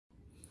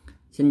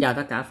Xin chào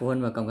tất cả phụ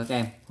huynh và cùng các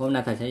em. Hôm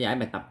nay thầy sẽ giải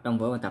bài tập trong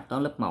vở bài tập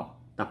toán lớp 1,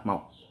 tập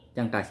 1,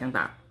 chân trời sáng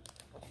tạo.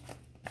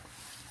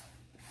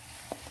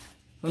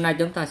 Hôm nay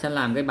chúng ta sẽ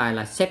làm cái bài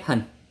là xếp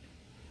hình,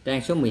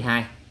 trang số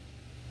 12.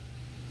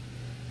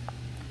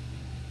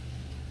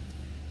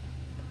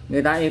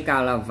 Người ta yêu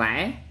cầu là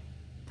vẽ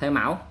theo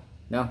mẫu,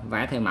 được không?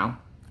 Vẽ theo mẫu.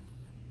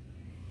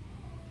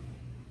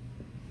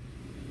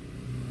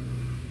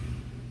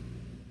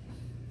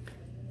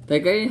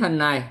 Thì cái hình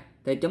này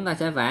thì chúng ta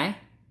sẽ vẽ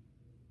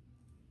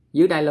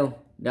dưới đây luôn,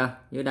 được,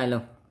 dưới đây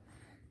luôn.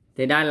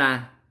 Thì đây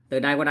là từ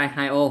đây qua đây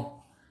 2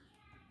 ô.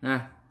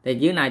 Thì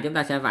dưới này chúng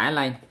ta sẽ vẽ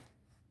lên.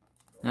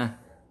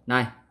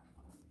 Đây.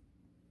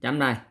 Chấm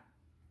đây.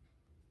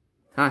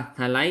 Thôi,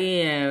 thầy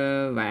lấy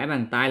vẽ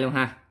bằng tay luôn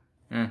ha.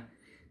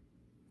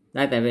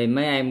 Đây tại vì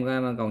mấy em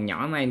còn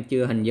nhỏ, mấy em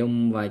chưa hình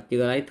dung và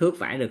chưa lấy thước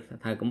vẽ được,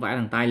 thầy cũng vẽ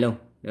bằng tay luôn,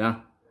 được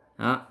không?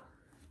 Đó.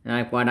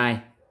 Đây qua đây.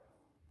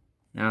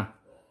 Nào.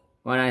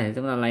 Qua đây thì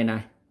chúng ta lên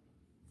này.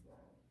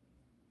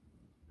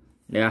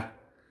 Được.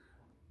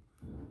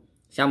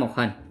 Sau một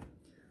hình.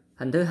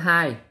 Hình thứ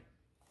hai.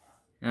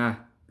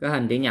 Cái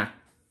hình chữ nhật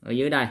ở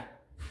dưới đây.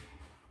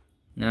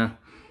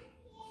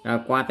 Rồi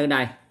qua tới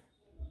đây.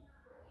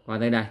 Qua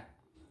tới đây.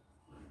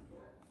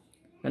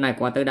 Cái này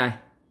qua tới đây.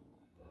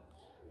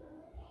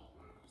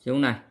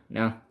 Xuống này,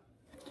 được không?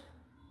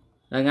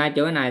 Rồi ngay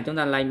chỗ này chúng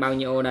ta lên bao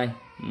nhiêu ô đây?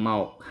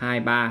 1 2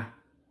 3.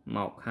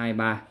 1 2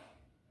 3.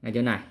 Ngay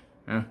chỗ này,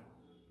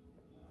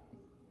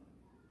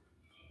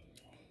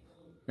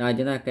 Rồi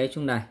chúng ta kéo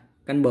xuống đây,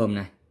 cánh buồm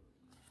này.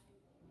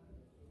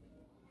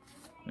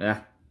 Được.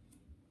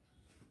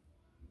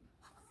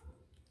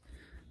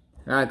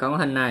 Rồi còn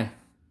hình này.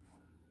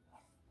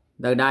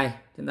 Từ đây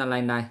chúng ta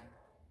lên đây.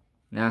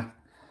 Nè.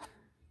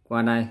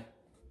 Qua đây.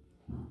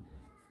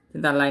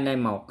 Chúng ta lên đây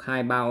 1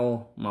 2 3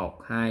 ô, 1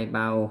 2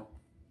 3 ô.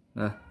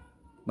 Rồi,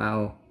 3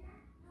 ô.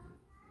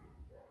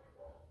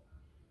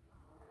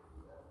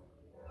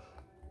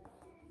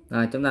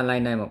 Rồi chúng ta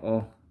lên đây 1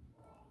 ô.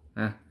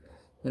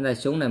 Chúng ta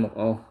xuống đây 1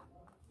 ô.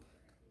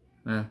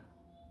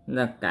 Chúng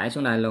ta cãi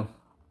xuống đây luôn.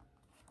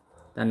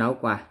 Ta nối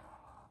qua.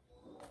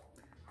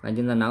 Và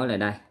chúng ta nối lại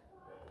đây.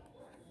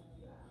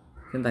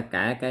 Chúng ta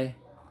cãi cái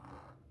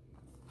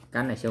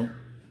cánh này xuống.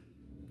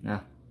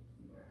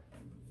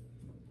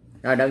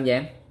 Rồi đơn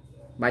giản.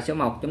 Bài số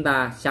 1 chúng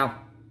ta xong.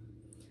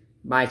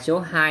 Bài số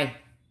 2.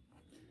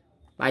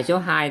 Bài số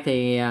 2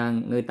 thì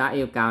người ta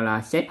yêu cầu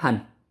là xếp hình.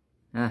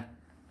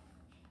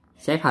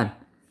 Xếp hình.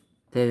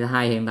 Thì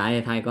thầy hiện tại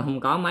thì thầy cũng không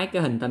có mấy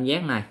cái hình tam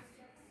giác này,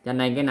 cho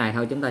nên cái này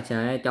thôi chúng ta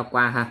sẽ cho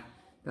qua ha.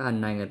 Cái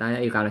hình này người ta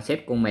yêu cầu là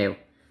xếp con mèo,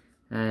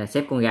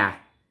 xếp con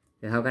gà,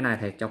 thì thôi cái này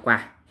thầy cho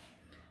qua.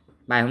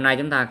 Bài hôm nay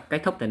chúng ta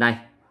kết thúc tại đây.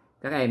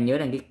 Các em nhớ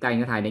đăng ký kênh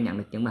của thầy để nhận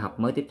được những bài học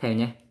mới tiếp theo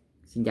nhé.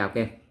 Xin chào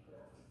các em.